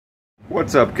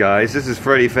What's up, guys? This is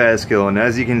Freddy Fazkill, and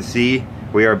as you can see,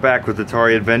 we are back with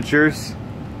Atari Adventures.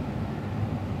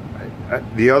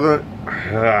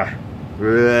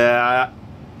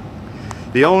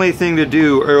 The only thing to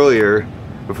do earlier,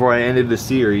 before I ended the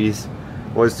series,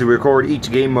 was to record each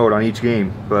game mode on each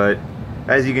game. But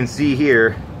as you can see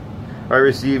here, I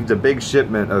received a big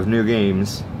shipment of new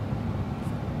games.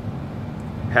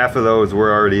 Half of those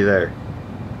were already there.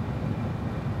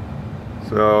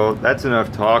 So that's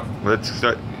enough talk. Let's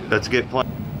get playing.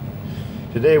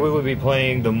 Today we will be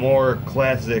playing the more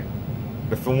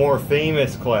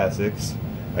famous classics.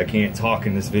 I can't talk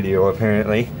in this video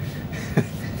apparently.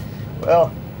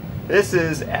 Well, this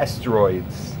is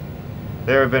Asteroids.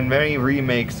 There have been many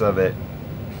remakes of it.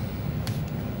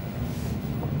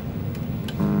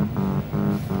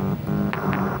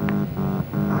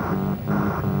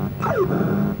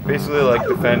 Basically like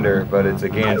Defender, but it's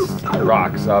against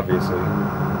rocks, obviously.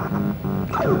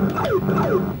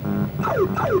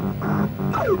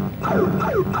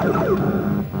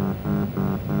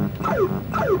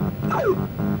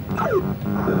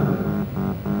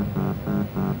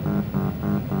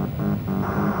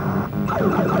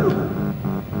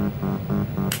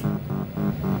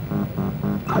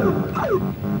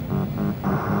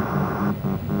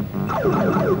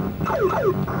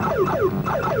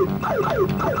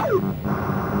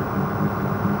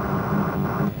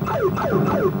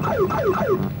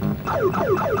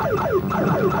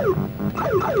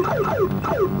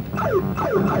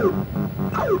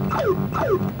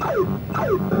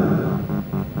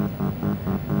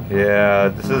 Yeah,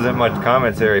 this isn't much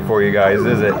commentary for you guys,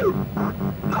 is it?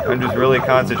 I'm just really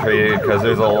concentrated because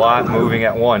there's a lot moving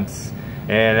at once,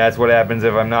 and that's what happens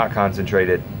if I'm not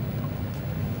concentrated.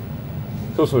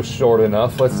 This was short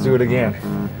enough. Let's do it again.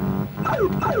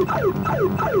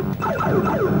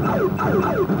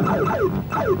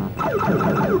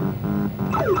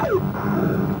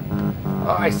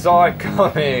 Oh, I saw it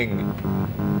coming.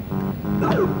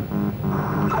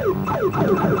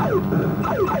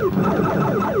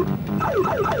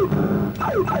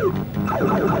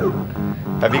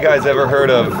 Have you guys ever heard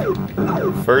of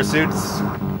fursuits?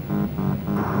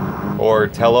 Or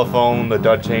Telephone, the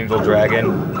Dutch Angel Dragon,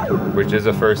 which is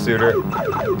a fursuiter?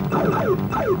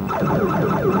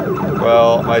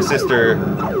 Well, my sister,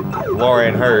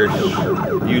 Lauren Hirsch,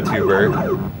 YouTuber,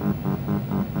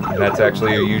 and that's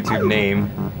actually her YouTube name,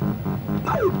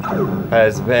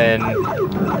 has been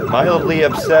mildly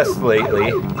obsessed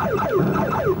lately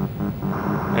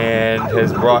and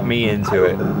has brought me into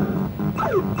it.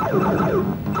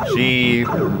 She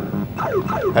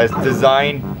has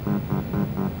designed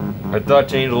a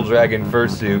Dutch Angel Dragon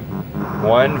fursuit,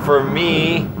 one for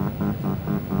me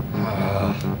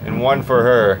and one for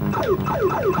her.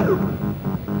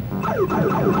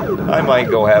 I might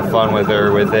go have fun with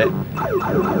her with it.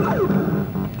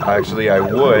 Actually, I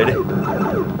would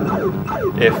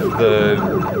if the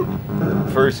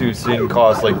fursuits didn't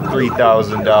cost like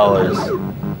 $3,000.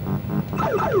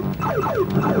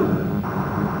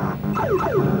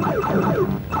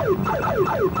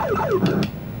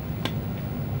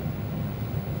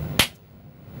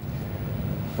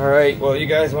 Alright, well, you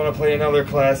guys want to play another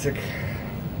classic?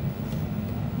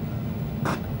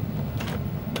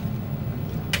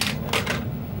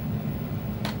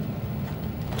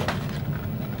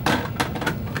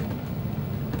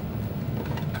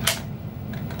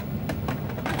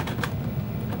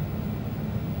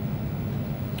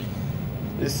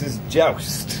 This is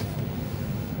Joust.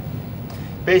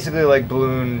 Basically like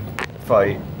balloon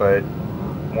fight, but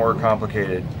more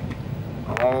complicated.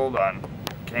 Hold on.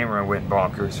 Camera went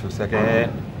bonkers for a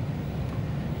second.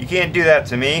 You can't do that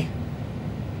to me.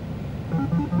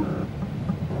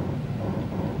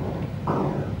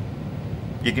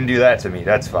 You can do that to me,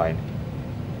 that's fine.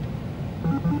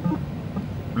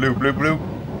 Bloop, bloop, bloop.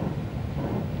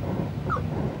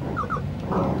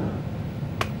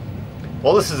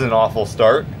 Well, this is an awful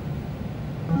start.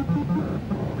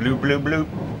 Bloop, bloop, bloop.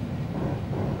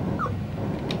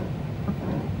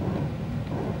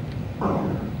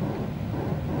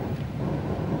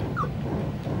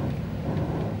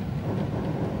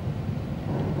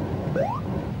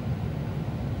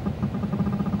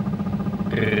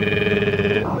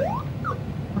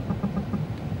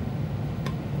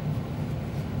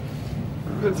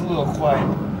 It's a little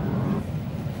quiet.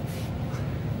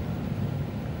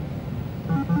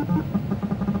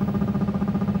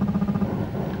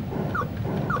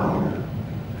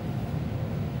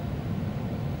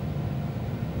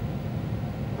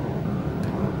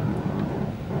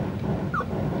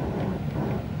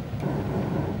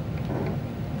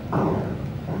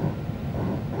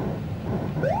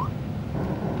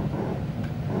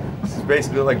 It's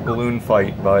basically like balloon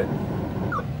fight, but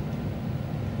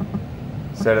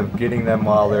instead of getting them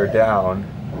while they're down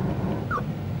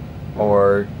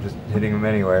or just hitting them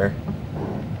anywhere,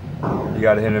 you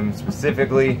gotta hit them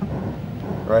specifically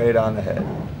right on the head.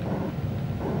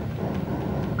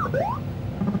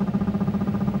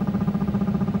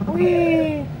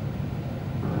 Whee!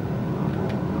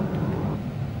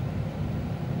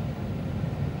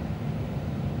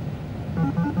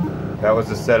 That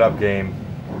was a setup game.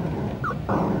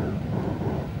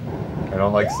 I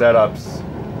don't like setups,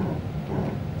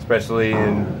 especially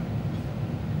in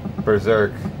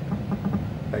Berserk.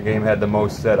 That game had the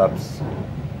most setups.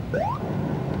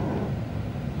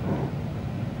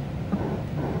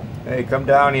 Hey, come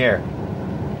down here.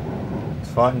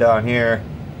 It's fun down here.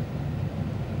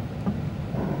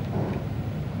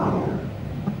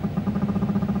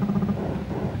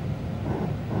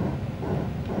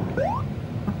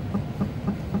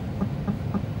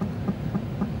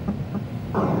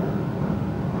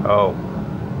 Oh.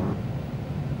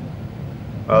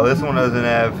 Well, this one doesn't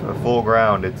have a full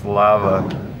ground. It's lava,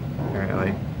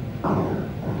 apparently.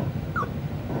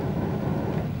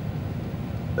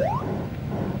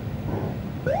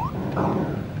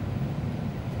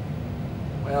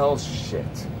 Well, shit.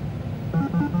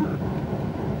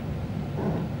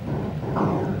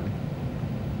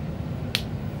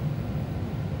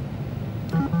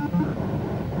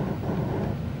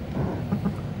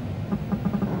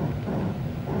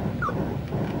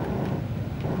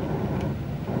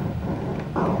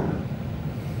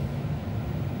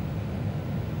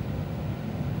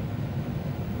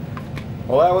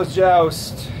 Well, that was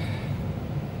Joust.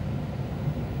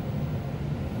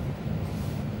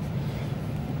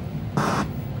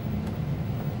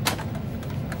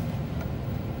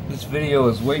 This video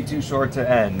is way too short to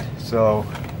end, so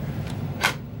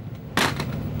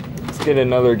let's get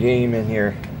another game in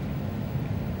here.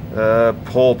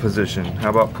 Pole position. How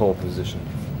about pole position?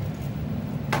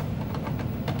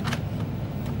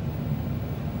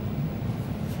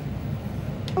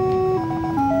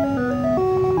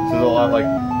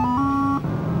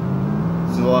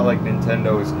 This is a lot like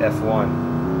Nintendo's F1.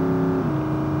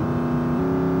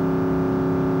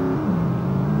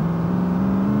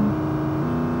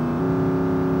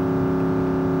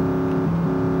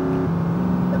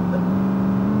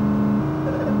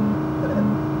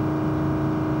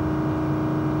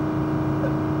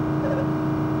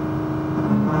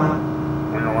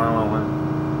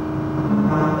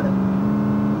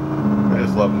 I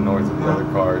just love the noise of the other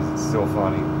cars. It's still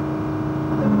funny.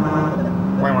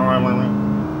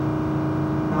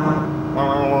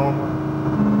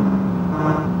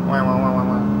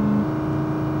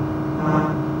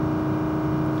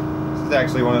 This is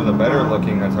actually one of the better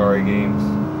looking Atari games.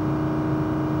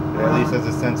 It at least has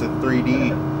a sense of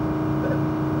 3D.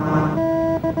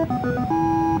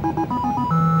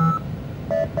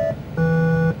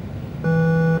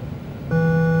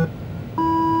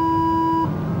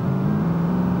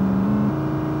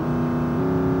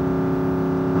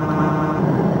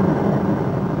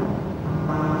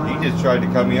 He just tried to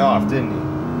cut me off, didn't he?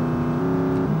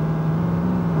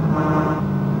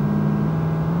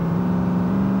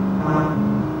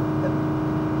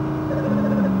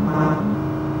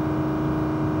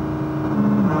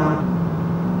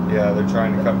 Yeah, they're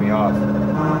trying to cut me off.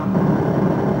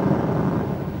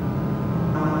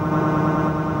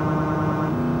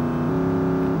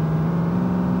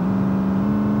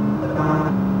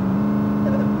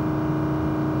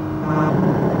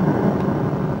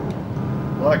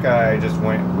 Well, that guy I just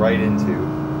went right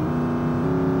into.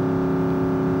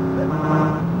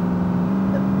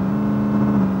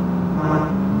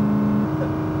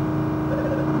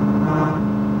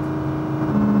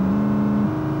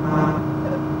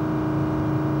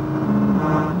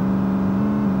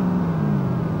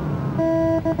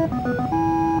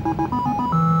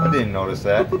 I didn't notice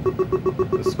that.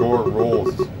 The score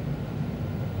rolls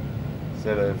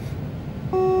instead of...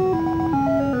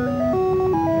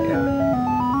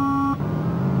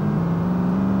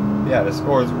 Yeah, the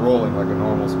score is rolling like a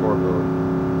normal scoreboard.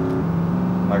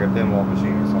 Like a pinball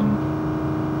machine or something.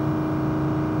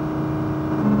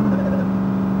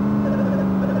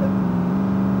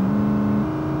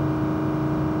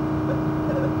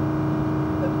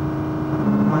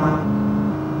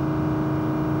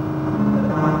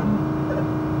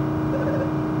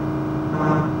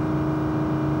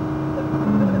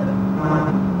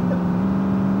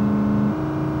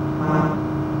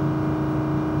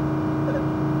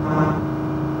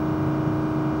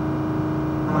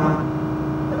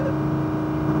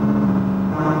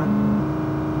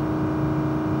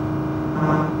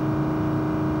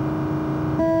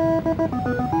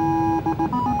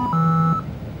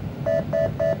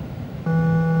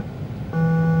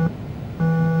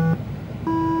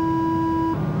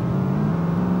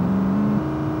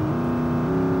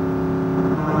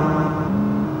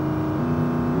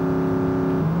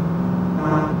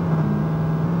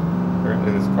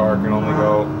 and this car can only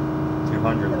go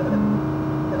 200.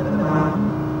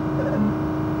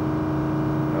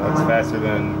 Now, that's faster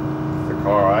than the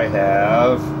car I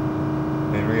have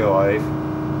in real life,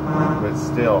 but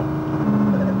still.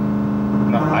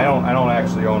 No, I don't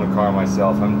actually own a car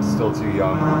myself. I'm still too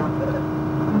young.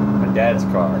 My dad's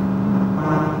car.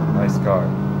 Nice car.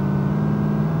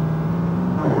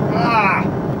 Ah!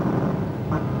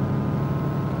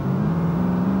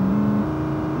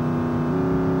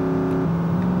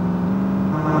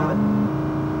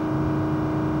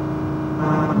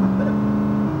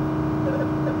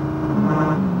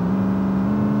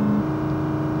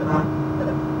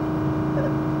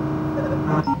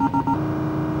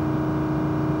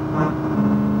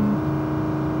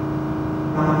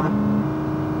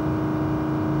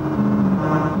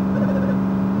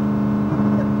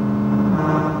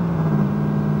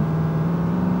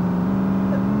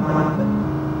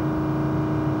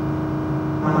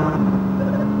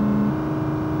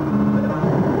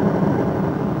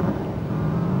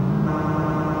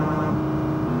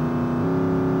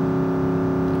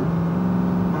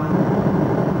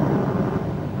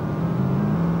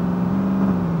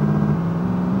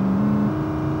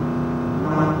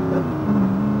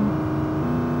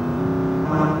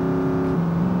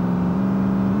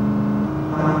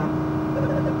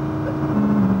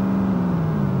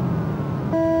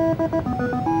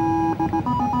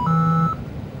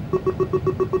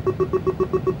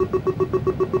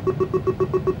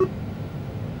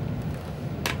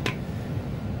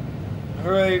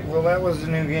 Alright, well that was the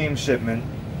new game shipment.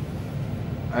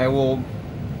 I will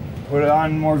put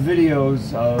on more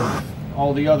videos of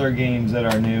all the other games that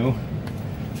are new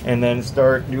and then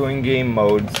start doing game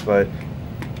modes, but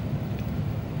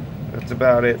that's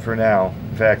about it for now.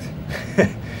 In fact,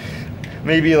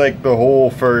 maybe like the whole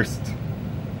first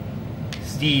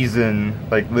season,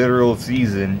 like literal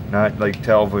season, not like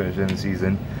television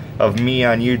season, of me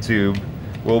on YouTube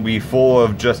will be full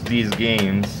of just these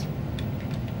games.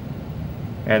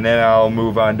 And then I'll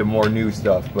move on to more new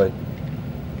stuff. But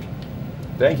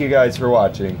thank you guys for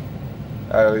watching.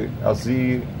 I'll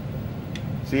see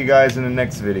you guys in the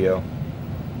next video.